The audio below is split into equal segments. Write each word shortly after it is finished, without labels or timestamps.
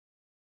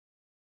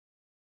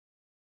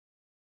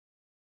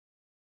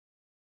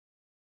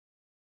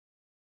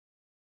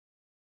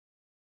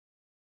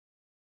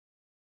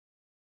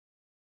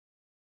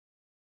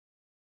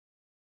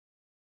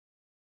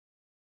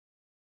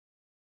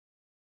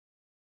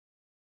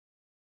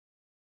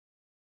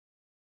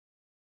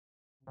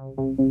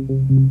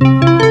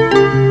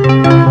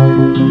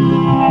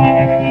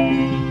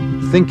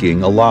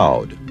Thinking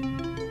Aloud.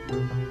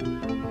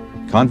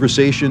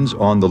 Conversations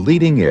on the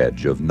leading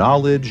edge of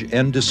knowledge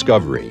and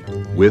discovery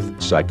with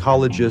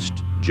psychologist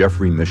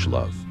Jeffrey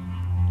Mishlove.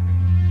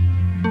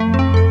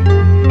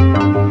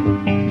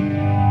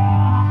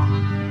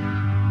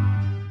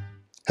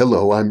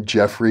 Hello, I'm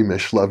Jeffrey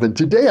Mishlove, and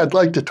today I'd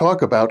like to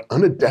talk about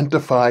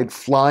unidentified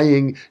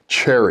flying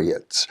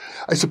chariots.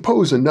 I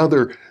suppose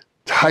another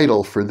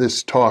title for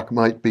this talk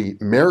might be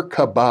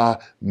Merkabah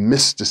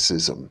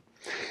mysticism.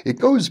 It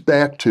goes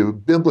back to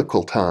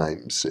biblical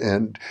times,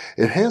 and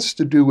it has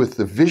to do with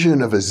the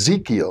vision of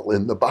Ezekiel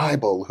in the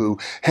Bible, who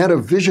had a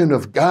vision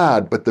of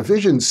God, but the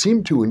vision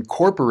seemed to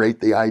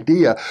incorporate the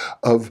idea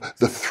of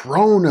the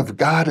throne of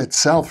God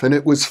itself, and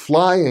it was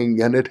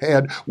flying, and it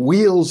had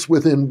wheels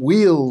within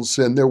wheels,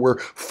 and there were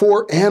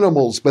 4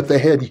 animals, but they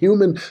had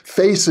human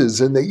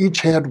faces, and they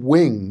each had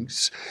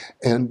wings,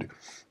 and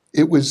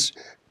it was...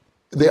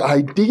 The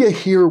idea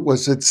here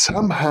was that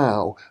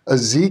somehow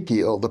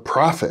Ezekiel, the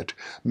prophet,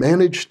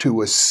 managed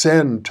to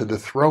ascend to the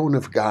throne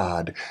of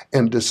God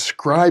and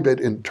describe it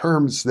in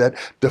terms that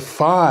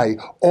defy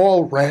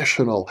all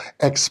rational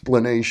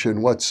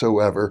explanation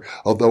whatsoever,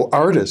 although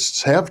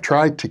artists have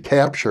tried to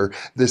capture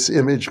this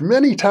image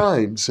many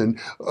times in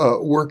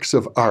works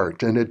of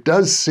art, and it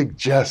does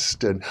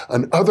suggest an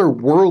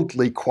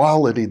otherworldly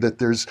quality, that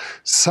there's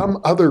some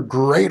other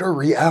greater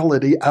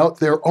reality out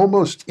there,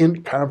 almost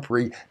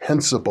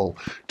incomprehensible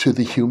to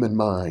the human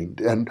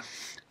mind. And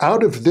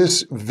out of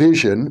this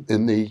vision,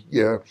 in the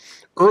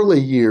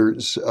early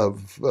years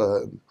of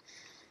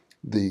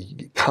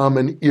the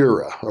Common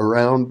Era,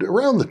 around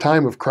the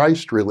time of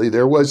Christ, really,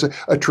 there was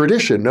a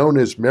tradition known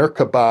as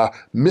Merkabah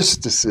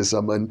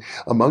mysticism and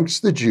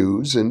amongst the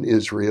Jews in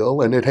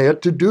Israel, and it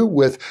had to do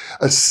with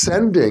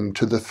ascending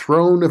to the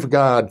throne of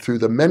God through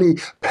the many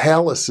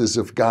palaces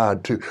of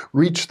God to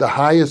reach the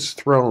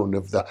highest throne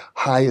of the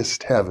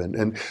highest heaven.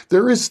 And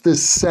there is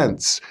this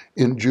sense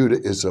in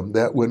Judaism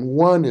that when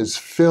one is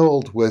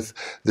filled with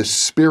the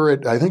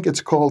spirit, I think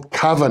it's called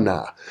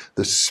kavanah,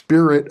 the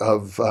spirit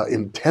of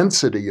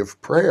intensity of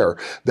prayer,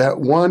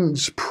 that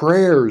one's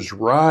prayers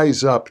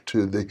rise up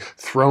to the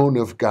throne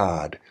of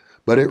God.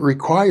 But it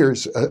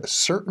requires a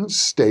certain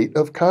state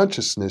of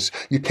consciousness.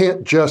 You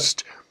can't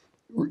just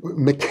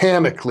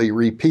mechanically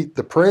repeat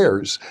the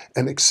prayers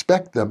and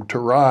expect them to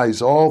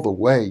rise all the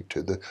way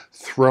to the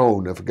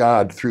throne of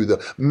God, through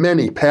the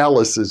many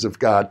palaces of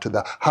God, to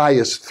the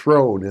highest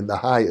throne in the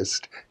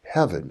highest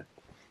heaven.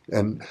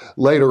 And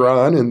later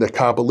on in the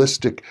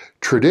Kabbalistic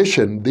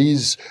tradition,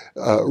 these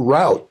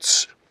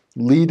routes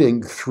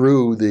leading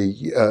through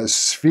the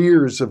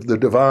spheres of the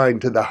divine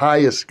to the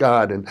highest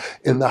God and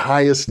in the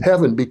highest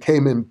heaven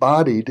became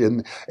embodied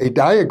in a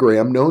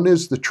diagram known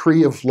as the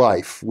Tree of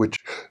Life, which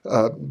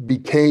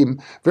became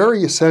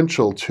very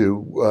essential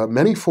to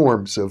many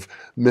forms of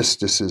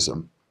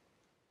mysticism.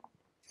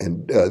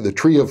 And the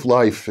Tree of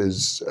Life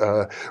is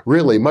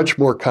really much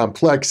more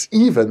complex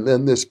even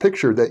than this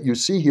picture that you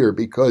see here,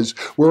 because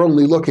we're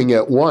only looking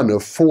at one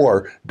of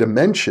 4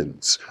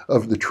 dimensions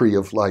of the Tree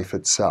of Life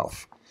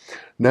itself.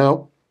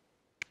 Now,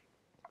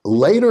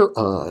 later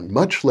on,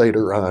 much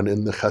later on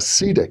in the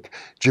Chassidic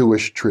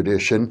Jewish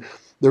tradition,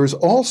 there's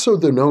also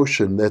the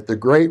notion that the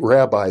great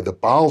rabbi, the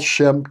Baal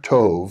Shem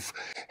Tov,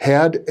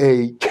 had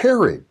a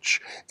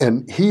carriage,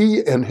 and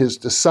he and his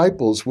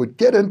disciples would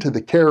get into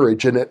the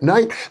carriage, and at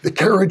night the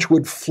carriage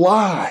would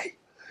fly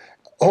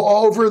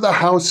over the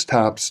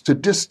housetops to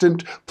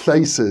distant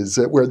places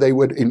where they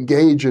would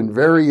engage in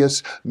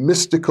various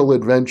mystical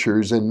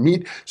adventures and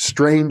meet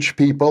strange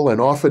people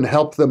and often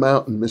help them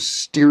out in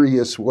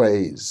mysterious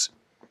ways.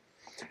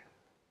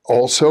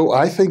 Also,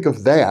 I think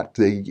of that,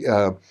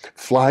 the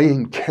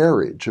flying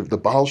carriage of the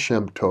Baal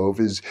Shem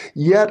Tov, is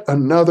yet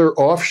another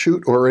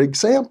offshoot or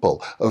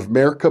example of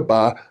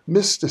Merkabah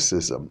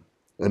mysticism,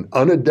 an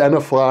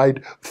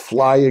unidentified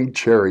flying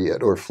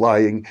chariot or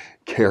flying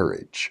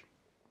carriage.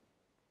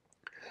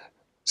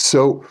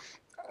 So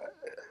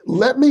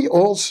let me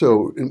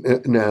also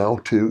now,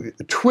 to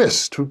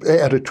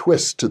add a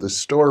twist to the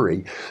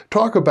story,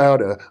 talk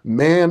about a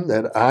man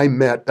that I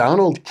met,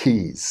 Donald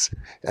Keyes,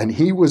 and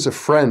he was a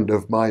friend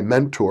of my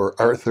mentor,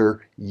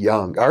 Arthur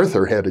Young.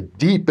 Arthur had a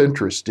deep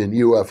interest in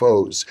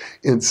UFOs,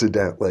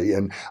 incidentally,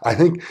 and I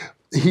think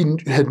he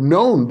had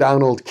known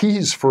Donald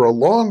Keyes for a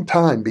long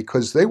time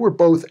because they were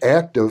both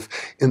active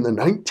in the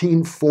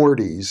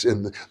 1940s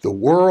in the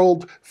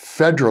World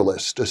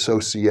Federalist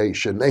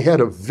Association. They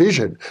had a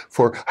vision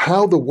for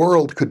how the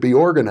world could be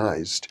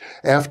organized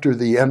after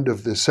the end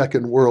of the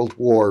Second World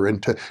War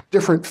into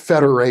different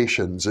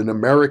federations, an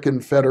American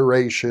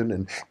Federation,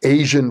 an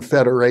Asian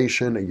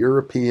Federation, a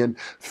European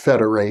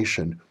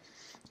Federation.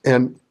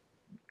 And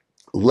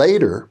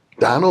later,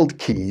 Donald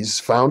Keyes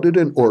founded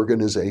an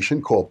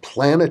organization called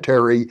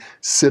Planetary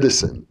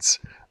Citizens.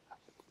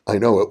 I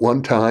know at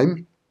one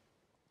time,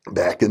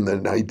 back in the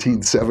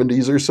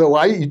 1970s or so,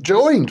 I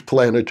joined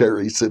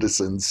Planetary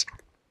Citizens.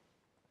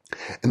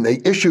 And they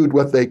issued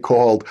what they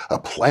called a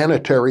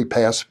planetary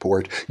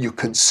passport. You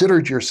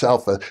considered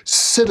yourself a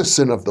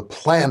citizen of the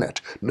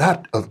planet,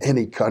 not of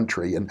any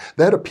country. And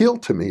that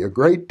appealed to me a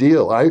great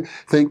deal. I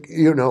think,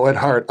 at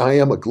heart, I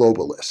am a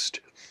globalist.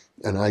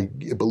 And I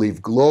believe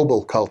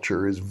global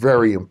culture is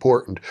very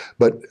important.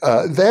 But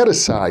that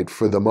aside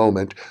for the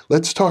moment,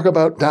 let's talk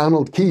about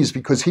Donald Keyes,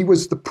 because he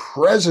was the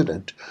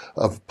president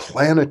of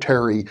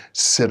Planetary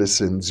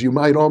Citizens. You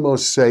might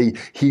almost say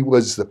he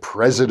was the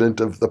president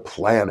of the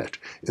planet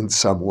in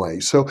some way.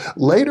 So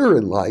later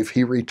in life,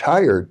 he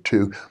retired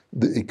to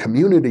the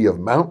community of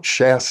Mount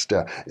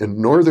Shasta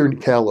in Northern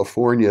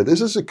California.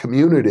 This is a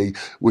community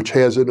which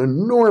has an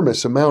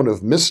enormous amount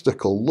of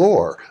mystical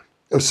lore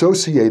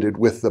associated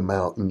with the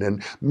mountain,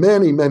 and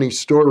many, many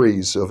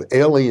stories of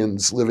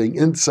aliens living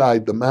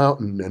inside the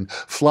mountain and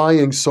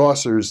flying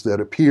saucers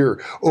that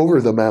appear over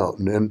the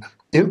mountain. And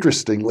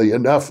interestingly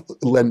enough,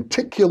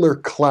 lenticular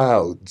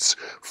clouds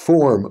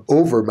form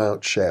over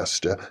Mount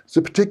Shasta. It's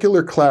a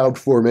particular cloud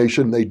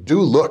formation. They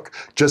do look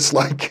just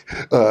like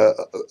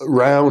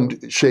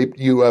round-shaped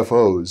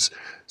UFOs.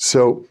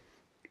 So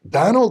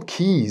Donald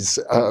Keyes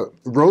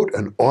wrote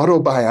an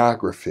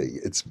autobiography.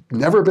 It's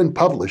never been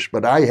published,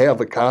 but I have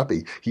a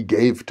copy he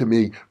gave to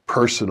me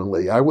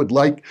personally. I would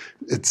like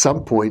at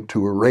some point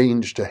to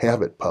arrange to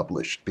have it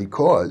published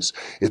because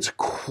it's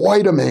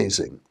quite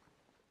amazing.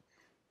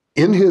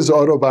 In his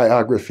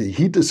autobiography,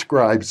 he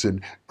describes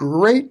in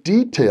great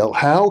detail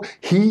how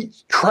he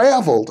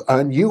traveled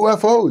on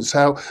UFOs,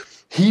 how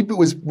he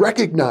was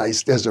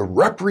recognized as a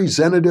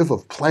representative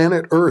of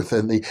planet Earth,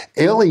 and the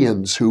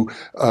aliens who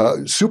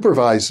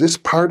supervise this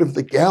part of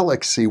the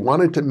galaxy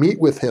wanted to meet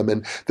with him,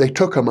 and they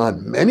took him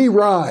on many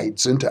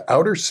rides into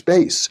outer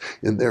space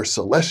in their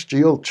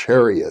celestial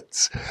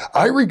chariots.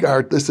 I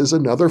regard this as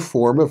another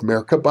form of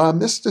Merkabah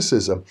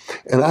mysticism,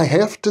 and I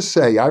have to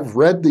say, I've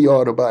read the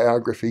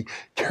autobiography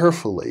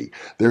carefully.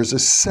 There's a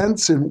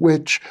sense in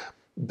which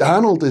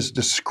Donald is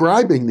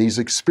describing these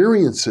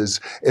experiences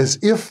as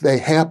if they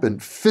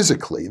happened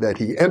physically, that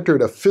he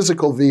entered a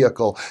physical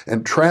vehicle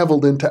and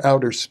traveled into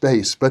outer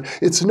space. But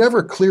it's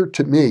never clear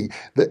to me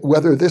that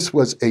whether this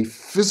was a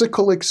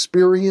physical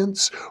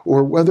experience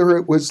or whether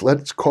it was,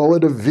 let's call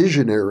it a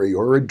visionary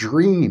or a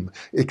dream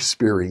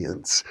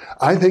experience.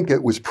 I think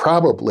it was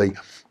probably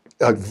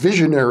a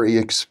visionary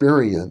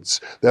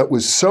experience that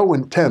was so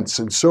intense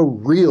and so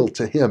real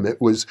to him. It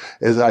was,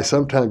 as I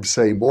sometimes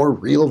say, more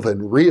real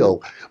than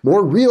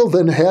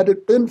had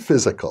it been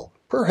physical,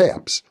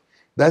 perhaps.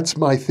 That's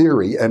my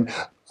theory. And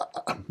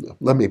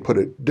let me put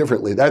it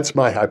differently. That's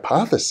my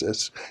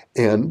hypothesis.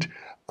 And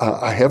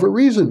I have a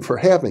reason for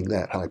having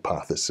that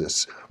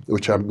hypothesis,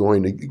 which I'm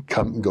going to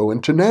go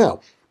into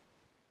now.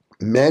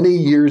 Many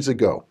years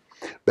ago,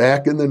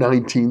 back in the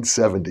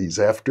 1970s,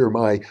 after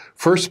my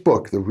first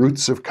book, The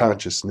Roots of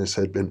Consciousness,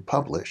 had been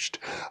published,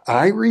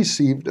 I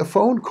received a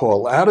phone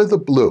call out of the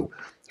blue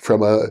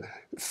from a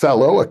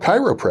fellow, a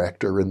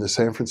chiropractor in the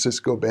San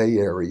Francisco Bay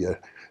Area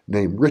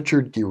named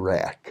Richard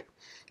Girac.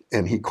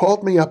 And he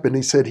called me up and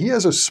he said he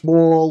has a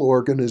small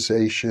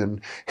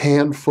organization,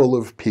 handful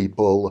of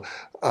people.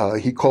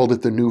 He called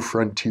it the New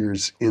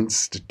Frontiers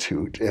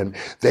Institute. And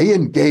they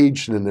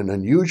engaged in an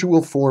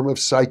unusual form of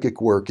psychic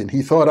work. And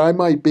he thought I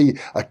might be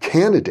a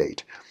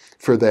candidate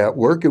for that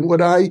work. And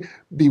would I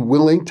be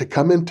willing to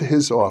come into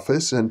his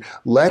office and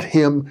let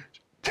him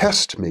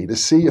test me to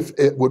see if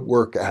it would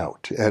work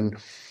out? And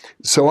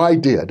so I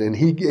did, and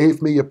he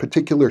gave me a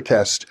particular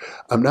test.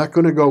 I'm not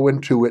going to go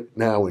into it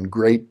now in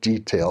great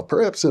detail,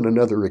 perhaps on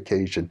another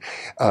occasion.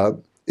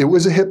 It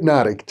was a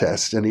hypnotic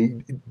test, and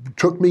he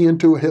took me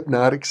into a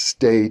hypnotic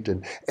state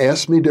and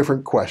asked me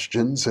different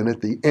questions, and at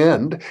the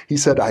end, he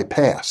said I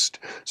passed.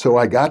 So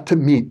I got to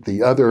meet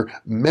the other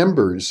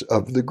members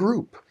of the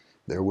group.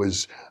 There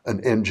was an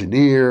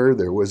engineer,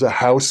 there was a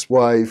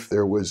housewife,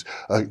 there was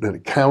an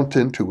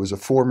accountant who was a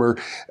former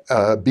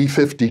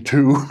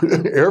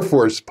B-52 Air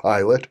Force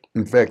pilot,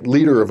 in fact,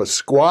 leader of a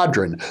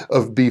squadron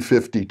of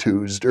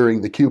B-52s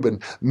during the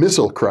Cuban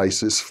Missile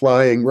Crisis,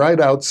 flying right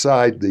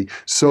outside the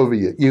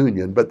Soviet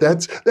Union. But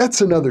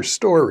that's another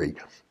story.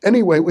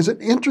 Anyway, it was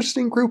an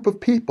interesting group of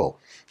people,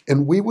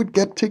 and we would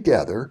get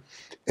together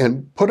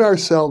and put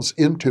ourselves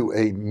into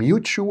a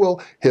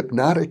mutual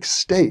hypnotic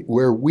state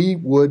where we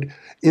would,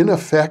 in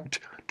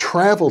effect,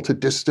 travel to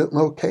distant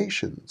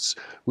locations.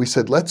 We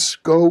said, let's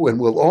go and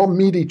we'll all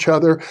meet each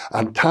other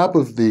on top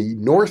of the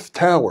North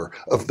Tower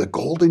of the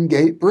Golden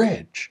Gate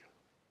Bridge.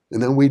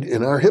 And then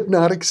in our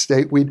hypnotic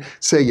state, we'd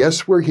say,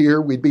 yes, we're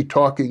here. We'd be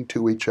talking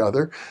to each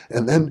other.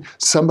 And then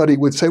somebody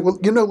would say, well,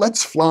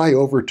 let's fly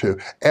over to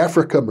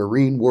Africa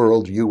Marine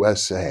World,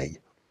 USA.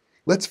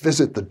 Let's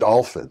visit the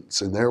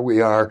dolphins. And there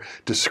we are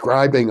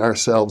describing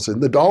ourselves in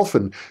the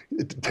dolphin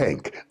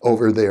tank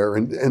over there.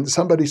 And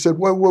somebody said,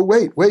 well,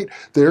 wait,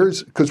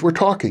 because we're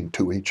talking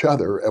to each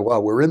other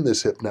while we're in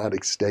this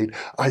hypnotic state.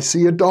 I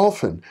see a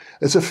dolphin.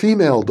 It's a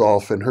female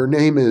dolphin. Her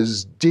name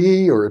is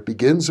D, or it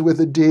begins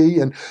with a D.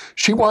 And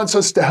she wants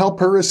us to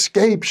help her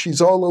escape. She's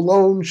all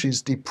alone.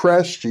 She's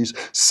depressed. She's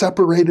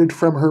separated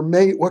from her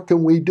mate. What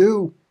can we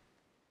do?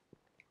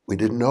 We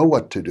didn't know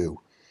what to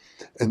do.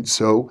 And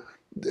so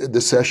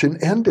the session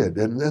ended,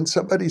 and then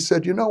somebody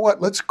said, you know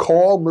what, let's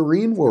call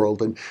Marine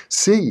World and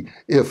see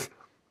if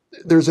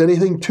there's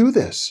anything to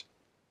this.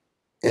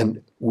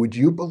 And would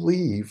you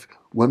believe,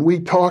 when we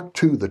talked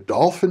to the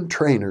dolphin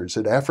trainers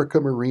at Africa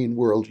Marine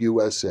World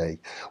USA,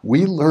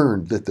 we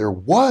learned that there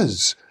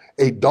was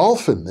a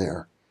dolphin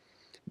there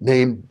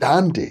named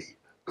Dandi,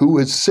 who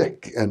was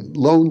sick and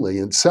lonely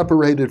and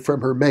separated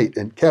from her mate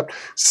and kept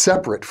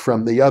separate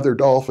from the other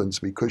dolphins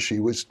because she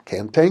was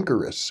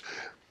cantankerous.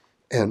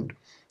 And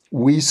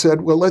we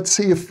said, well, let's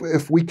see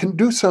if we can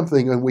do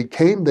something. And we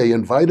came, they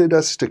invited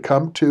us to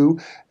come to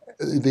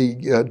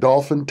the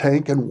dolphin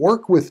tank and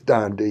work with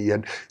Dandi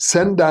and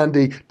send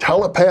Dandi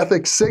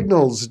telepathic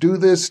signals. Do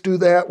this, do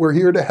that. We're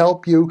here to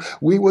help you.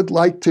 We would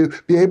like to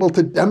be able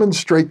to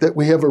demonstrate that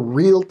we have a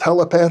real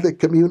telepathic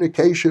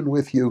communication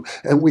with you.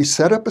 And we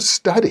set up a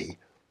study,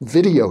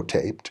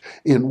 videotaped,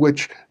 in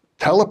which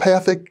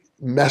telepathic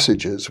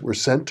messages were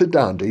sent to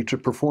Dandi to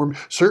perform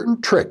certain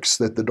tricks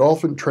that the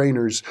dolphin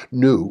trainers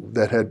knew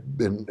that had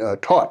been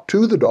taught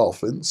to the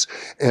dolphins,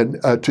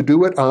 and to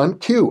do it on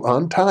cue,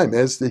 on time,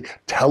 as the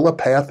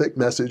telepathic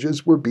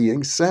messages were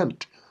being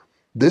sent.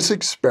 This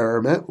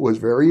experiment was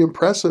very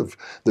impressive.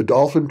 The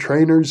dolphin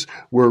trainers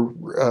were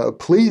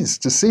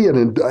pleased to see it,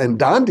 and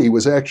Dandi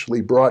was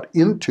actually brought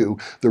into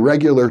the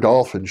regular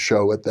dolphin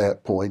show at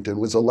that point and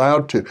was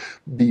allowed to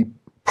be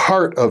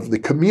part of the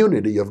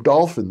community of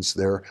dolphins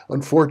there.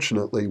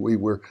 Unfortunately, we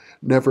were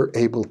never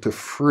able to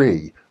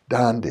free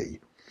Dandi.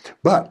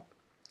 But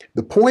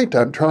the point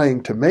I'm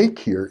trying to make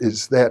here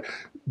is that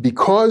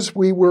because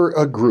we were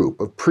a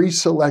group of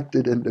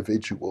pre-selected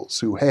individuals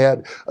who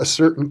had a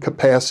certain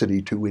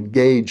capacity to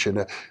engage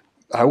in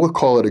I will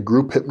call it a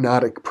group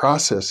hypnotic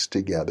process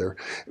together,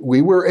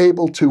 we were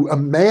able to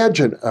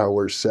imagine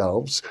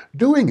ourselves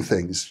doing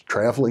things,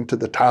 traveling to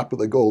the top of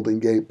the Golden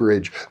Gate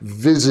Bridge,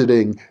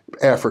 visiting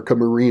Africa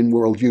Marine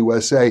World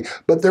USA.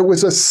 But there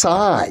was a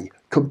psi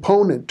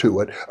component to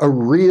it, a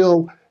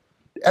real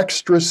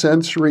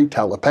extrasensory,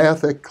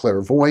 telepathic,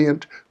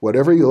 clairvoyant,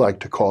 whatever you like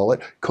to call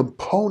it,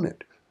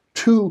 component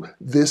to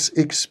this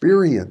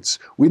experience.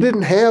 We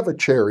didn't have a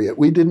chariot.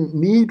 We didn't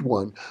need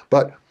one,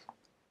 but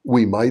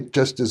we might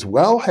just as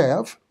well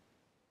have.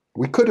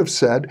 We could have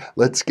said,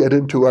 let's get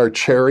into our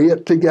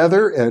chariot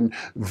together and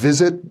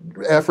visit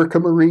Africa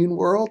Marine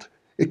World.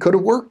 It could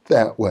have worked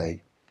that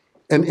way.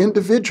 And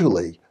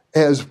individually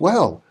as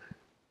well,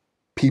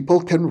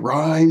 people can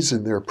rise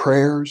in their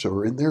prayers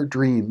or in their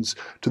dreams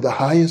to the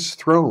highest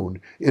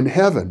throne in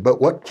heaven. But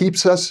what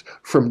keeps us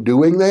from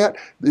doing that?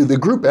 The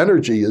group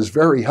energy is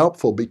very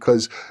helpful,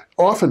 because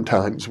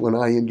oftentimes when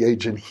I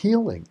engage in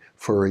healing,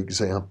 for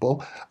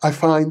example, I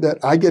find that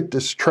I get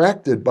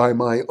distracted by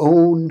my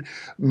own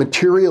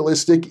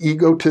materialistic,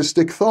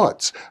 egotistic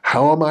thoughts.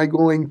 How am I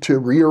going to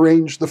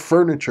rearrange the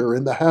furniture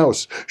in the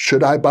house?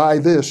 Should I buy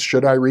this?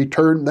 Should I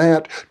return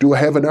that? Do I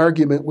have an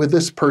argument with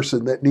this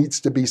person that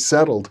needs to be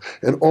settled?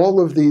 And all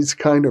of these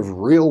kind of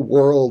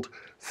real-world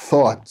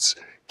thoughts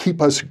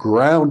keep us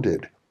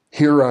grounded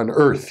here on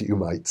earth, you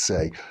might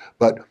say.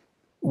 But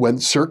when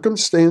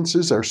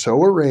circumstances are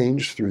so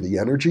arranged through the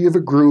energy of a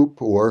group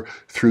or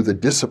through the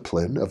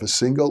discipline of a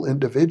single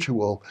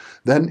individual,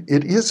 then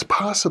it is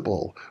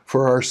possible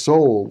for our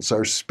souls,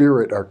 our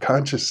spirit, our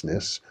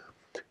consciousness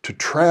to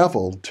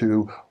travel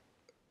to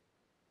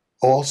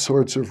all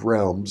sorts of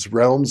realms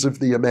of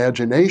the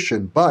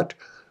imagination, but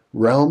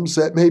realms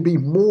that may be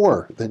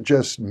more than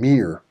just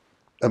mere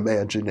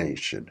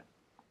imagination.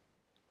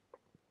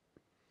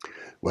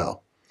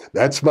 Well,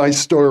 that's my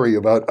story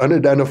about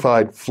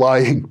unidentified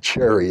flying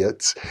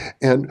chariots.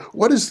 And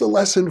what is the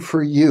lesson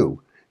for you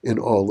in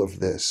all of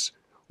this?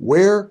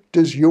 Where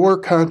does your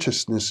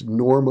consciousness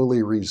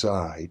normally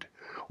reside?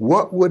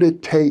 What would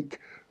it take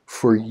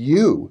for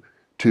you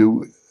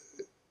to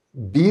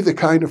be the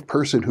kind of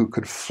person who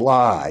could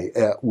fly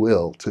at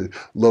will to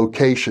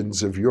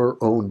locations of your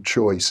own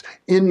choice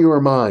in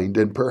your mind,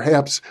 and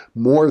perhaps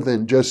more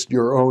than just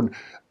your own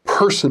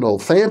personal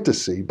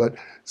fantasy, but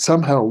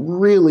somehow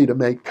really to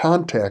make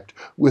contact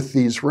with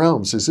these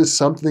realms? Is this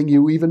something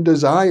you even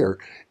desire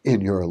in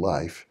your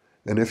life?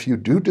 And if you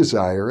do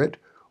desire it,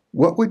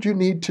 what would you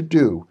need to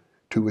do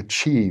to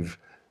achieve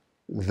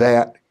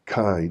that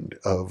kind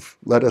of,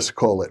 let us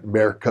call it,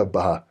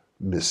 Merkabah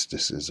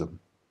mysticism?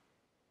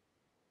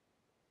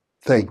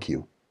 Thank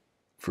you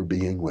for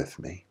being with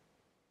me.